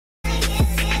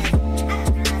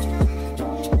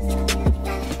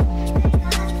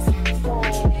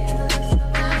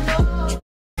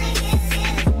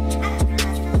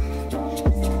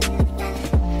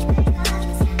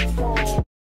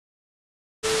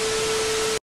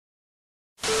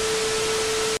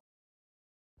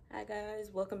Hi guys,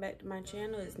 welcome back to my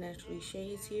channel. It's Naturally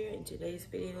Shades here. In today's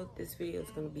video, this video is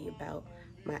going to be about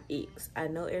my icks. I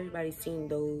know everybody's seen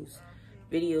those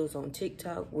videos on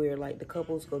TikTok where like the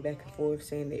couples go back and forth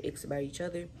saying their icks about each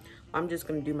other. I'm just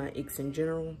going to do my icks in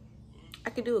general.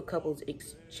 I could do a couples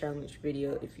icks challenge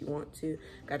video if you want to.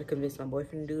 Got to convince my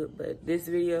boyfriend to do it, but this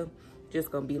video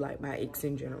just going to be like my icks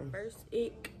in general. First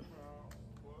ick,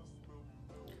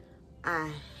 I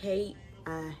hate.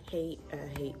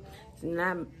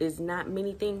 It's not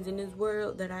many things in this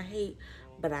world that I hate,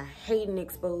 but I hate an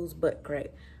exposed butt crack.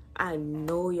 I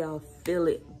know y'all feel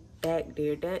it back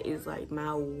there. That is like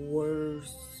my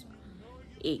worst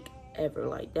ick ever.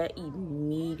 Like that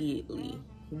immediately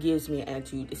gives me an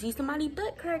attitude to see somebody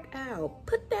butt crack out.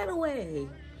 Put that away.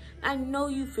 I know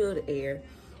you feel the air,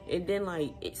 and then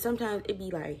like sometimes it be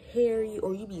like hairy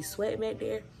or you be sweating back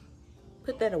there.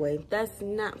 Put that away. That's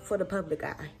not for the public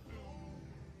eye.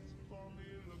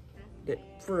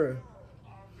 For real.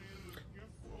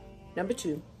 Number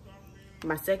two,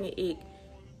 my second ick,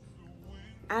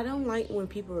 I don't like when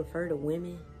people refer to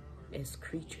women as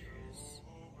creatures.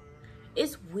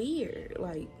 It's weird.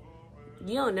 Like,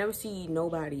 you don't never see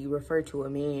nobody refer to a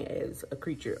man as a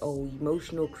creature. Oh,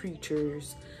 emotional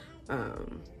creatures. What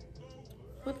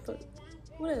the fuck?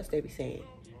 What else they be saying?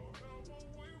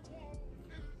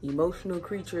 Emotional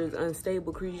creatures,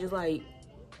 unstable creatures. Like,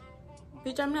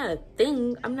 bitch, I'm not a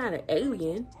thing. I'm not an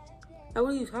alien. Now,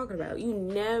 what are you talking about? You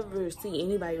never see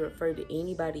anybody refer to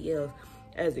anybody else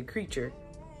as a creature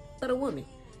but a woman.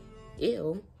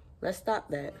 Ew. Let's stop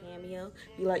that. Cameo.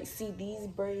 You like see these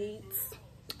braids?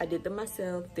 I did them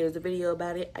myself. There's a video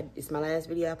about it. It's my last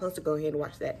video I posted. Go ahead and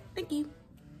watch that. Thank you.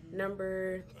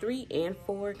 Number 3 and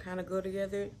 4 kind of go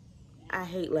together. I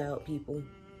hate loud people.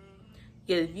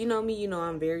 Yeah, if you know me, you know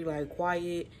I'm very like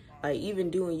quiet. Like even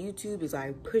doing YouTube is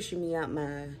like pushing me out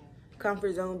my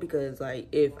comfort zone because like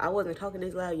if I wasn't talking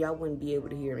this loud, y'all wouldn't be able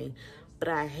to hear me. But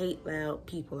I hate loud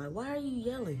people. Like, why are you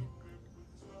yelling?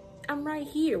 I'm right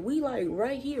here. We like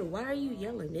right here. Why are you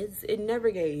yelling? It never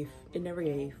gave. It never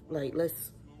gave. Like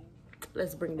let's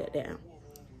bring that down.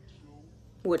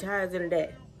 What ties into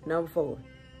that? Number 4.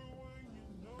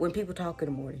 When people talk in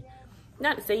the morning.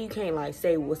 Not to say you can't like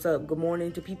say what's up, good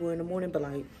morning to people in the morning, but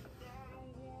like,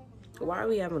 why are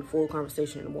we having a full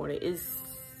conversation in the morning? It's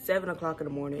 7 o'clock in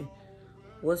the morning.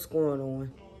 What's going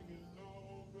on?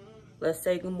 Let's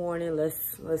say good morning.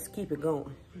 Let's keep it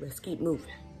going. Let's keep moving.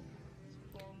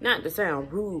 Not to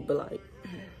sound rude, but like,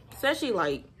 especially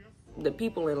like the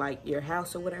people in like your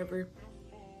house or whatever.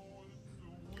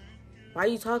 Why are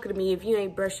you talking to me if you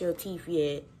ain't brushed your teeth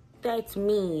yet? That's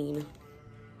mean.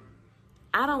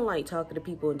 I don't like talking to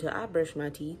people until I brush my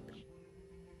teeth.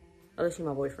 Unless you're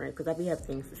my boyfriend, because I be having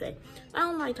things to say. I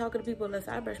don't like talking to people unless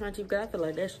I brush my teeth, because I feel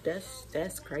like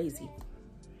that's crazy.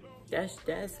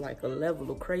 That's like a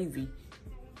level of crazy.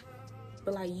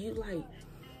 But like you like,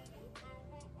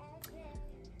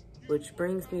 which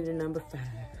brings me to number 5.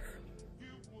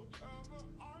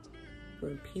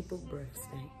 When people breath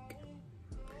stink.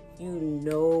 You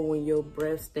know when your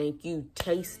breath stink, you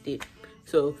taste it.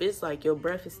 So if it's like your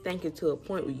breath is stinking to a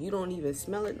point where you don't even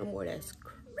smell it no more, that's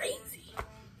crazy.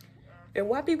 And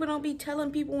why people don't be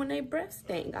telling people when they breath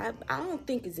stink? I don't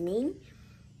think it's mean.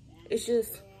 It's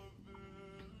just,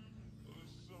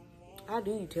 how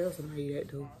do you tell somebody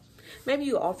that though? Maybe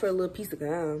you offer a little piece of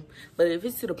gum, but if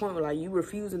it's to the point where like you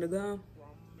refusing the gum,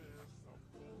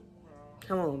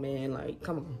 come on man, like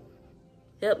come on.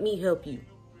 Help me help you.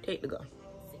 Take the gum.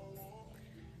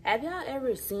 Have y'all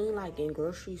ever seen like in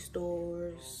grocery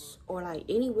stores or like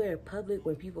anywhere public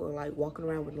when people are like walking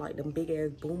around with like them big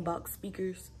ass boombox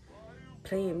speakers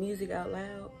playing music out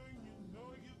loud?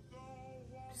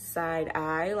 Side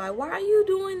eye, like why are you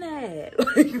doing that?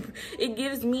 Like, it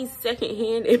gives me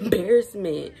secondhand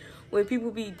embarrassment when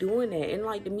people be doing that, and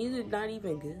like the music's not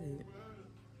even good.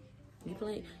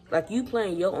 You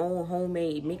playing your own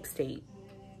homemade mixtape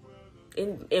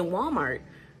in Walmart.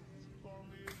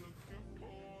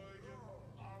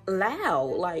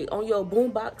 Loud, like on your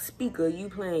boombox speaker, you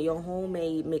playing your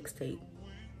homemade mixtape.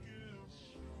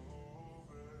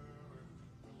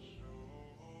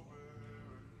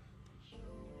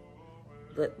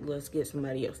 But let's get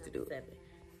somebody else to do it. 7,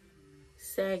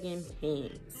 sagging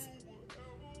pants.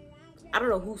 I don't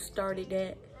know who started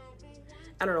that.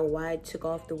 I don't know why it took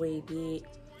off the way it did.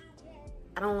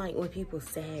 I don't like when people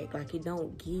sag, like it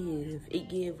don't give. It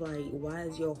give like, why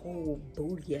is your whole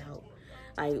booty out?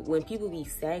 Like when people be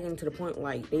sagging to the point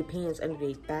like they pants under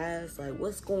their thighs, like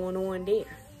what's going on there?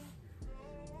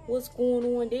 What's going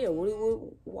on there?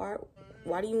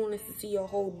 Why do you want us to see your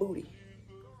whole booty?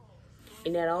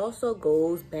 And that also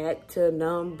goes back to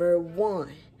number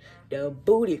 1. the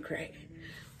booty crack.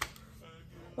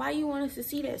 Why you want us to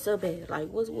see that so bad? Like,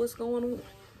 what's going on?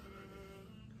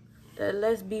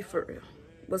 Let's be for real.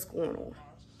 What's going on?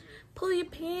 Pull your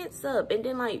pants up. And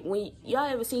then, like, when y'all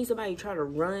ever seen somebody try to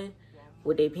run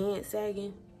with their pants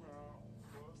sagging?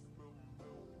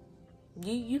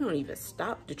 You don't even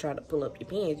stop to try to pull up your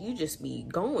pants. You just be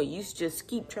going. You just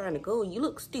keep trying to go. You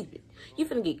look stupid. You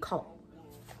finna get caught.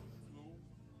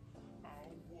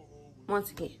 Once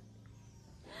again,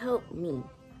 help me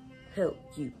help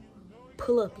you.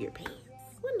 Pull up your pants.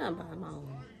 What number am I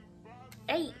on?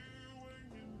 8.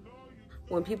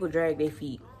 When people drag their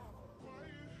feet.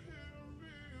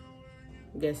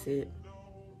 That's it.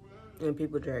 When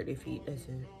people drag their feet, that's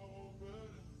it.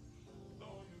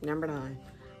 Number 9.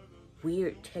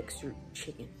 Weird textured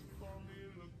chicken.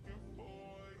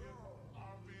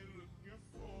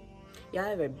 Y'all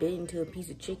ever bit into a piece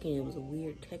of chicken and it was a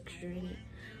weird texture in it?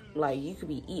 Like, you could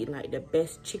be eating like the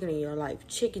best chicken in your life.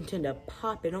 Chicken tend to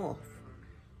popping off.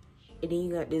 And then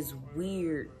you got this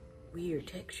weird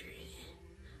texture in it.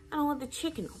 I don't want the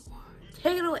chicken no more.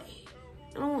 Take it away.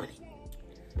 I don't want it.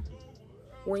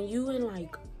 When you in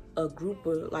like a group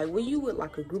of, like when you with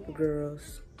like a group of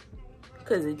girls,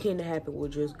 because it tend to happen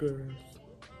with just girls.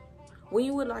 When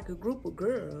you with like a group of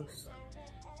girls,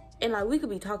 and like we could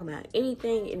be talking about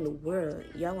anything in the world,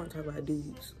 y'all want to talk about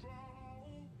dudes.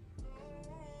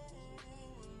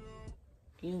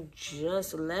 You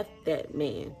just left that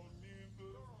man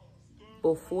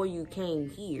before you came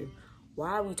here.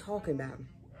 Why are we talking about him?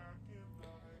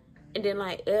 And then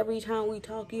like every time we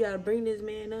talk, you gotta bring this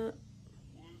man up.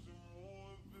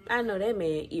 I know that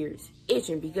man's ears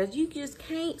itching because you just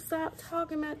can't stop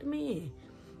talking about the man.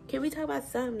 Can we talk about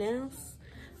something else?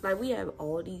 Like, we have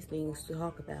all these things to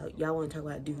talk about. Y'all want to talk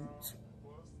about dudes.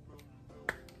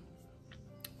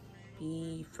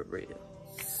 Be for real.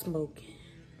 Smoking.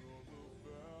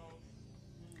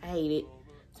 I hate it.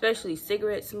 Especially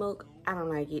cigarette smoke. I don't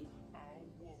like it.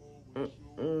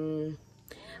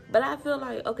 But I feel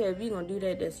like, okay, if you're going to do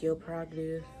that, that's your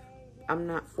prerogative. I'm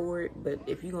not for it, but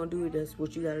if you're going to do it, that's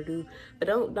what you got to do. But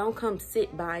don't come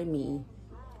sit by me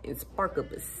and spark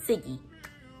up a ciggy.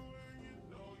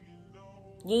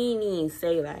 You ain't even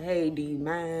say like, hey, do you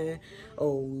mind?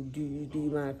 Oh, do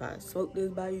you mind if I smoke this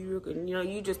by you real quick? You know,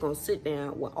 you just gonna sit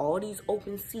down with all these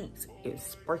open seats and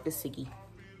spark a ciggy.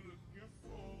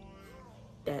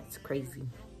 That's crazy.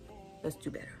 Let's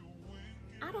do better.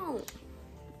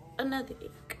 Another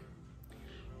ick.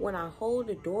 When I hold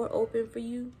the door open for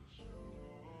you,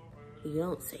 you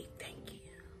don't say thank you.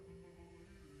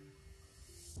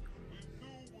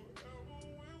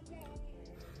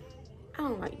 I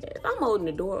don't like that. If I'm holding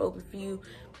the door open for you,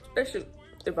 especially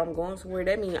if I'm going somewhere,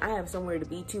 that means I have somewhere to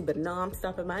be too. But no, I'm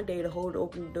stopping my day to hold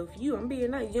open the door for you. I'm being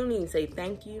nice. You don't even say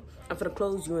thank you. I'm gonna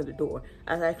close you in the door.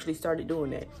 I actually started doing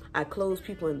that. I close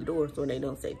people in the door so they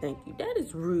don't say thank you. That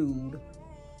is rude.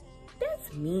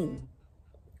 That's mean.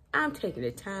 I'm taking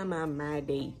the time out of my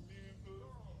day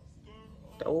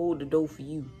to hold the door for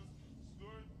you.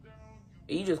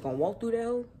 You just gonna walk through that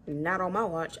hole? Not on my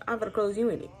watch. I'm gonna close you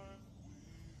in it.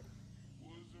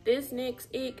 This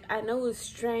next ick, I know it's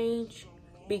strange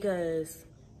because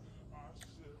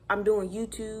I'm doing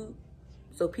YouTube,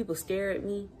 so people stare at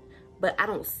me, but I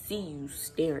don't see you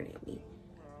staring at me.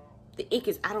 The ick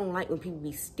is I don't like when people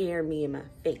be staring me in my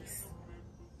face.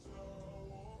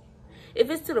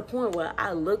 If it's to the point where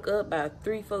I look up about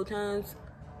 3-4 times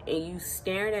and you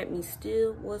staring at me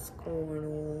still, what's going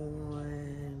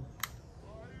on?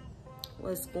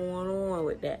 What's going on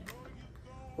with that?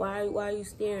 Why are you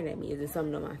staring at me? Is it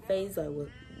something on my face? Like, what,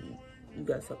 you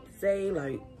got something to say?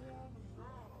 Like,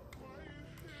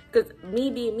 because me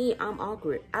being me, I'm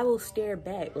awkward. I will stare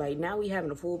back. Like, now we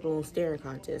having a full-blown staring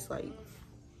contest. Like,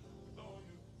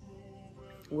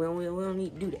 we don't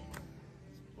need to do that.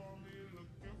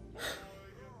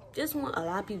 Just what a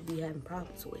lot of people be having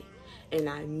problems with. And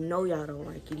I know y'all don't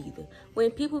like it either. When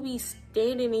people be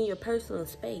standing in your personal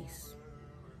space.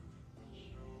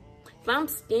 If I'm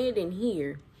standing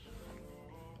here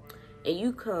and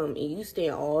you come and you stay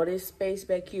in all this space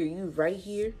back here, you right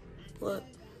here, what?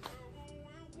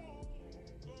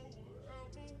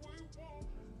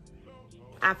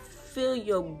 I feel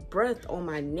your breath on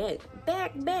my neck.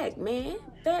 Back, man.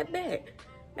 Back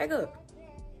up.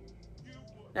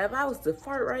 Now, if I was to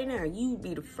fart right now, you'd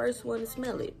be the first one to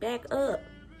smell it. Back up.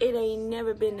 It ain't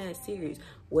never been that serious.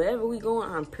 Wherever we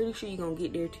going, I'm pretty sure you're going to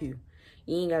get there too.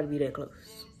 You ain't got to be that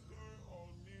close.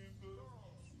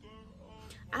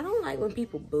 I don't like when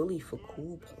people bully for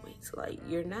cool points. Like,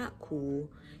 you're not cool.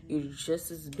 You're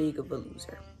just as big of a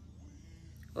loser.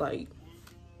 Like,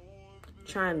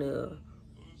 trying to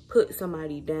put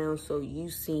somebody down so you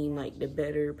seem like the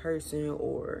better person,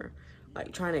 or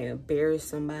like trying to embarrass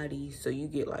somebody so you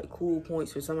get like cool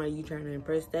points for somebody you trying to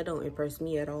impress. That don't impress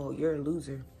me at all. You're a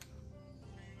loser.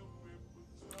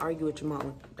 Argue with your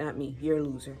mama, not me. You're a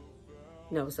loser.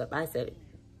 You know what's up? I said it.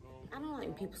 I don't like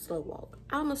when people slow walk.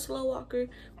 I'm a slow walker,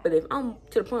 but if I'm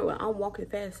to the point where I'm walking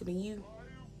faster than you,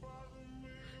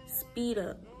 speed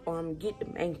up or I'm gonna get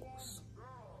them ankles.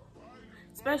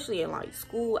 Especially in like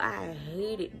school, I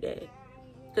hated that.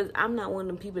 Because I'm not one of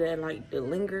them people that like to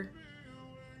linger.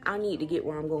 I need to get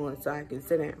where I'm going so I can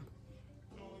sit down.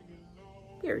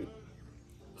 Period.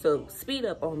 So speed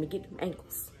up or I'm gonna get them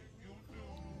ankles.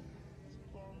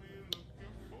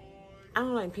 I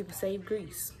don't like people save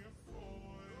grease.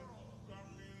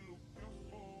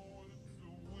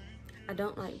 I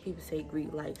don't like people say grease,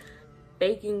 like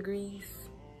bacon grease.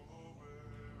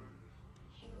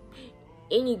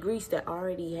 Any grease that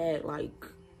already had like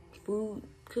food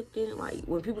cooked in it. Like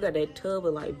when people got that tub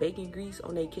of like bacon grease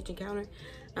on their kitchen counter,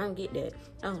 I don't get that.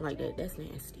 I don't like that. That's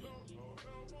nasty.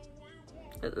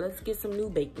 Let's get some new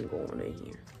bacon going in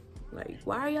here. Like,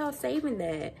 why are y'all saving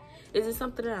that? Is it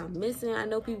something that I'm missing? I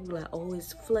know people be like, oh,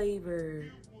 it's flavor.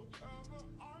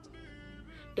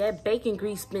 That bacon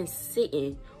grease been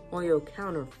sitting on your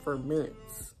counter for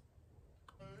months.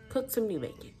 Cook some new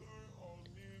bacon.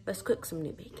 Let's cook some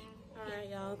new bacon. Alright,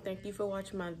 y'all. Thank you for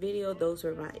watching my video. Those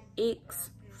are my icks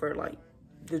for like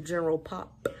the general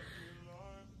pop.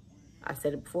 I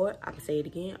said it before. I can say it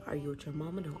again. Argue with your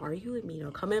mama. Don't argue with me.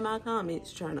 Don't come in my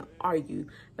comments trying to argue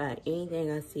about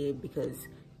anything I said because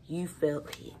you felt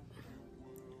it.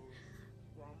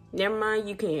 Never mind,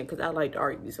 you can, because I like to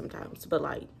argue sometimes. But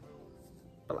like,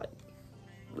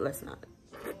 let's not.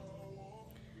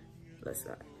 Let's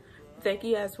not. Thank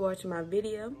you guys for watching my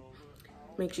video.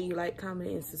 Make sure you like,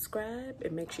 comment, and subscribe.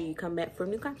 And make sure you come back for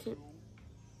new content.